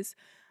 because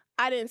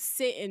I didn't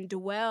sit and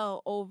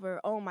dwell over,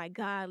 oh my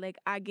God, like,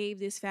 I gave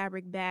this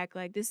fabric back.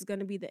 Like, this is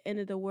going to be the end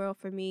of the world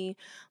for me.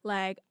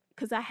 Like,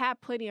 because I have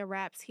plenty of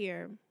wraps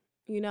here,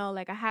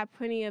 like, I have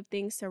plenty of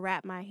things to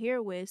wrap my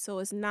hair with. So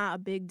it's not a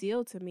big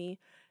deal to me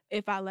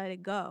if I let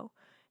it go.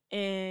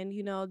 And,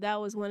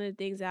 that was one of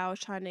the things that I was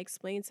trying to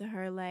explain to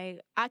her. Like,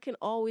 I can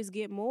always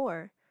get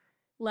more.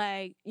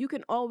 Like, you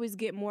can always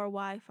get more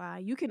Wi-Fi.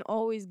 You can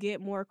always get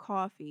more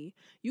coffee.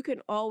 You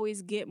can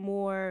always get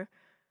more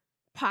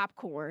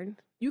popcorn.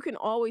 You can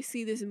always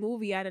see this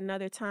movie at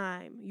another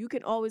time. You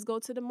can always go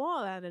to the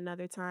mall at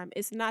another time.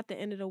 It's not the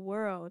end of the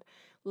world.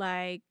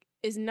 Like,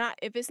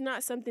 if it's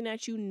not something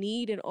that you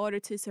need in order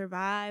to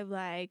survive,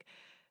 like,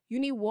 you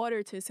need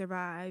water to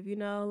survive,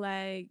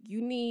 like,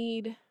 you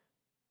need,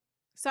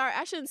 sorry,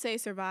 I shouldn't say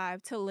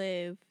survive, to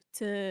live,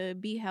 to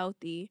be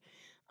healthy.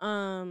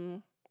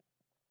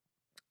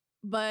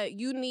 But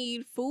you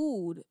need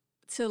food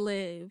to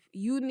live.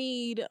 You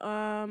need,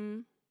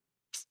 what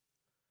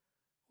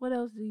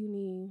else do you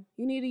need?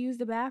 You need to use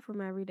the bathroom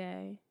every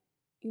day.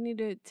 You need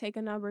to take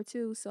a number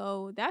 2.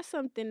 So that's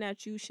something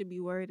that you should be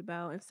worried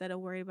about, instead of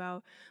worried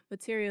about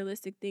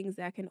materialistic things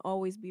that can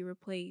always be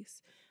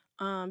replaced.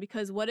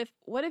 Because what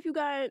if you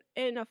got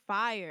in a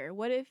fire?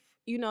 What if,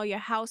 your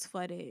house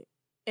flooded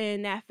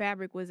and that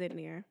fabric was in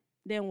there?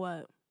 Then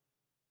what?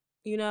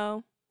 You're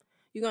going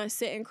to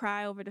sit and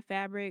cry over the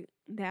fabric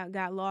that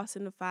got lost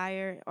in the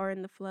fire or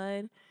in the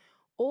flood?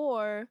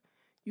 Or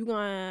you're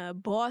going to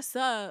boss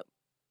up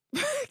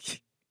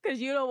because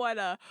you don't want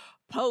to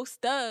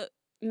post up?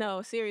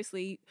 No,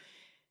 seriously,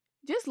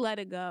 just let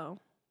it go.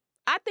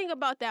 I think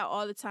about that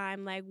all the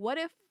time. Like, what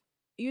if,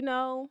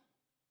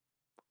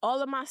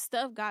 all of my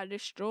stuff got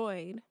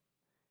destroyed?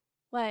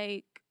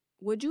 Like,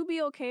 would you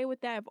be okay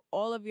with that if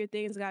all of your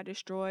things got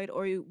destroyed?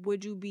 Or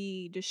would you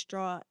be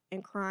distraught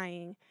and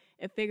crying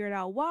and figuring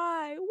out,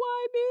 why me?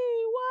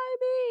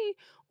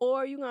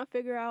 Or you gonna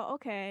figure out,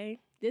 okay,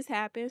 this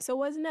happened, so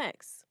what's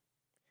next?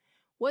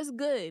 What's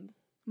good?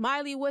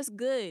 Miley, what's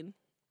good?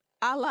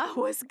 Allah,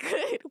 what's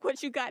good?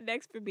 What you got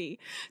next for me?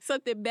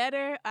 Something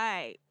better? All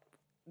right,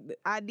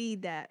 I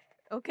need that,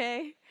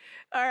 okay?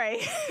 All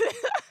right.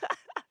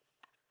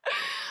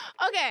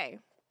 Okay,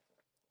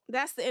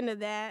 that's the end of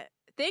that.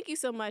 Thank you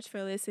so much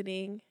for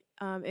listening.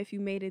 If you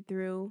made it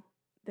through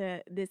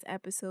this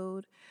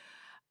episode,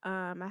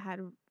 I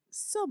had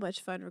so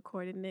much fun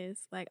recording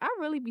this. Like, I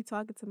really be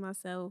talking to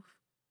myself.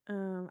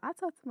 I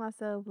talk to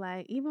myself,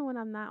 like, even when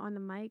I'm not on the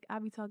mic, I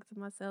be talking to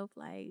myself,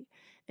 like,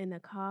 in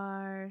the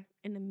car,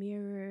 in the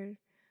mirror.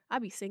 I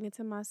be singing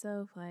to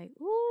myself, like,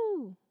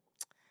 ooh,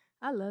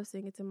 I love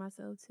singing to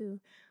myself too.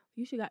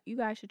 You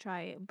guys should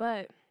try it.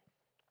 But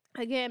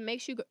again,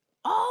 make sure you go.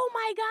 Oh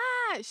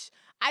my gosh,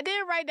 I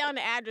didn't write down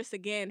the address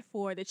again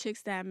for the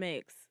Chicks That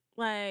Mix.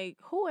 Like,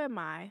 who am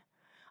I?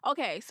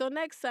 Okay, so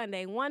next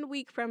Sunday, 1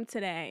 week from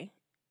today.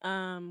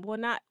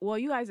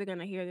 You guys are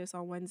gonna hear this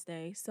on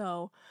Wednesday.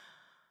 So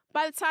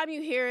by the time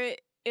you hear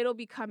it, it'll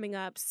be coming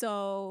up.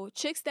 So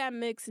Chicks That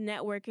Mix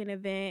networking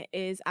event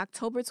is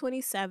October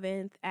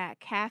 27th at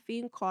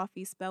Caffeine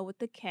Coffee, spelled with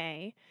the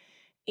K.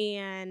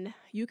 And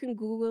you can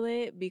Google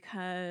it,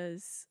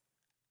 because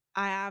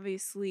I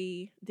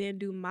obviously didn't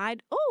do my...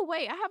 Oh,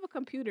 wait, I have a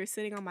computer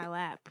sitting on my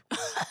lap.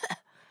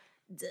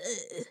 Duh.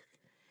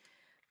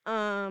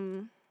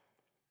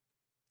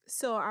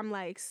 So I'm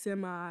like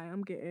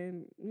I'm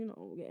getting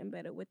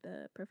better with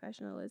the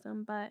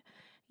professionalism. But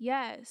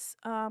yes,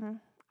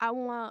 I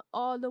want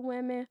all the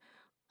women,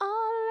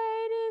 all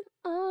ladies,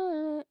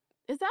 all.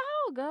 Is that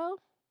how it go?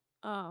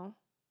 Oh.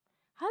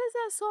 How does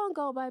that song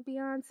go by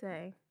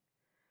Beyonce?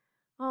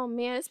 Oh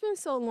man, it's been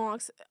so long.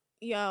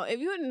 Yo, if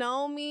you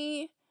know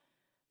me,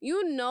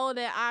 you know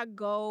that I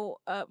go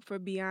up for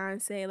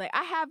Beyonce. Like,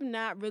 I have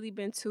not really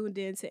been tuned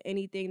into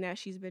anything that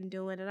she's been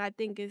doing, and I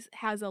think it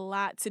has a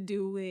lot to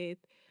do with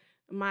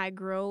my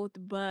growth.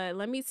 But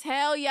let me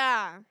tell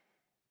y'all,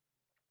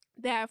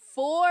 that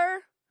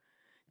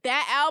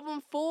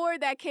album 4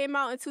 that came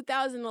out in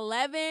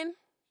 2011,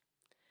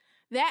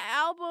 that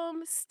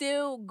album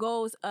still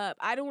goes up.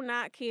 I do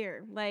not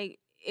care. Like,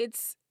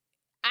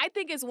 I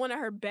think it's one of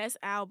her best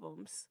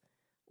albums.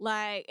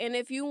 Like, and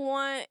if you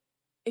want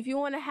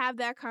to have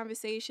that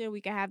conversation, we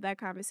can have that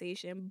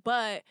conversation.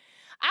 But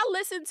I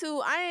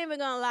ain't even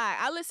gonna lie,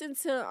 I listened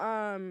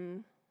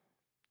to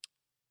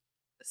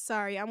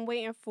sorry, I'm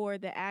waiting for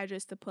the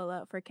address to pull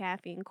up for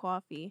Caffeine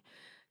Coffee.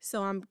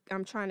 So I'm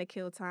trying to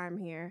kill time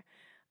here.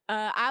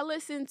 I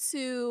listened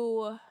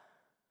to,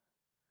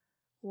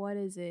 what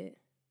is it?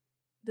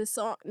 The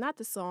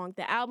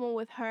album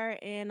with her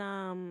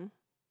and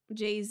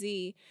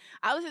Jay-Z.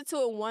 I listened to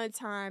it one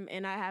time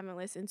and I haven't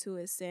listened to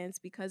it since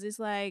because it's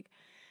like,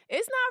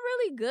 it's not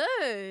really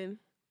good.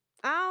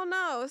 I don't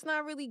know. It's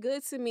not really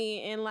good to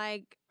me. And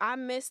like, I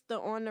missed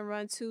the On the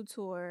Run 2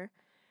 tour.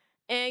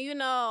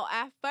 And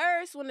at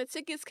first when the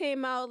tickets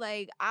came out,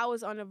 like, I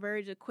was on the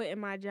verge of quitting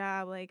my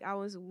job. Like, I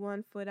was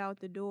 1 foot out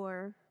the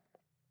door.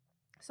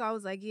 So I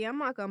was like, yeah, I'm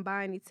not gonna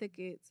buy any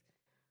tickets.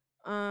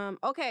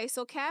 Okay,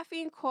 so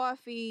Caffeine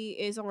Coffee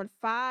is on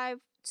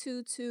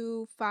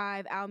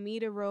 5225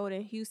 Alameda Road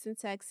in Houston,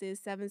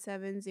 Texas,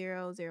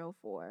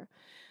 77004.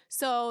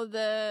 So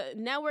the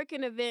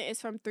networking event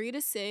is from 3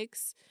 to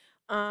 6.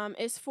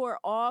 It's for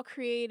all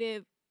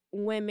creative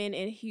women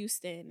in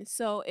Houston.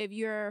 So if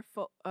you're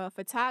a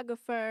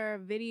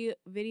photographer,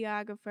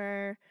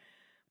 videographer,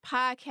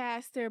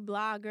 podcaster,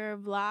 blogger,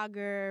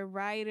 vlogger,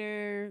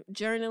 writer,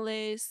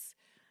 journalist,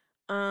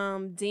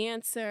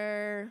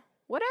 dancer,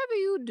 whatever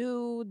you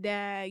do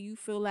that you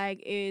feel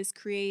like is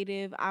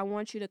creative, I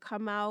want you to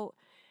come out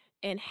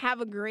and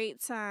have a great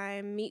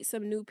time, meet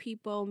some new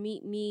people,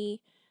 meet me,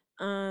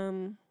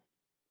 because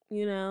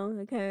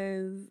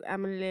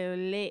I'm a little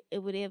lit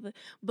or whatever.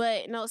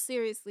 But no,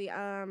 seriously,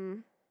 I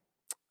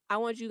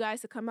want you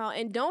guys to come out.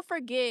 And don't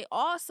forget,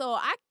 also,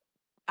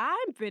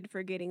 I've been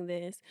forgetting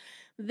this,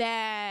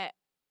 that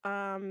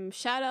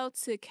shout out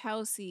to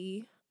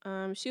Kelsey.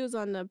 She was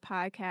on the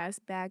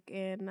podcast back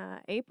in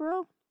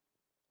April.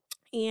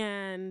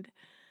 And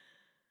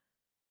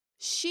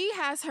she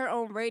has her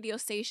own radio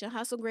station,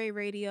 Hustle Grade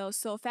Radio.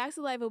 So Facts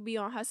of Life will be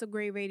on Hustle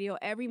Grade Radio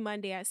every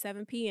Monday at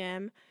 7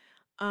 p.m.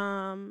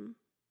 And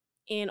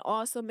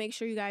also make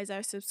sure you guys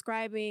are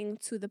subscribing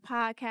to the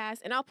podcast.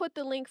 And I'll put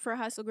the link for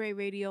Hustle Grade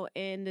Radio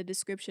in the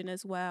description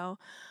as well.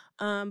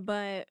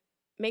 But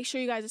make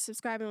sure you guys are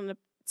subscribing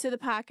to the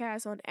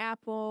podcast on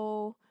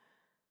Apple.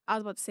 I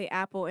was about to say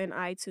Apple and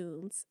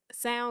iTunes,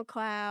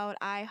 SoundCloud,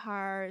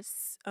 iHeart,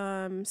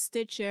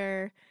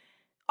 Stitcher.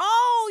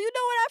 Oh, you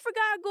know what? I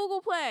forgot Google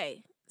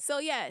Play. So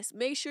yes,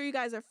 make sure you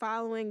guys are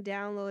following,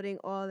 downloading,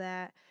 all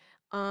that.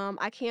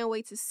 I can't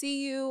wait to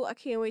see you. I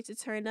can't wait to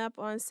turn up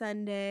on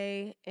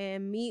Sunday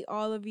and meet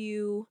all of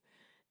you.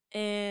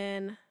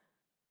 And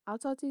I'll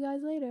talk to you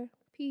guys later.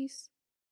 Peace.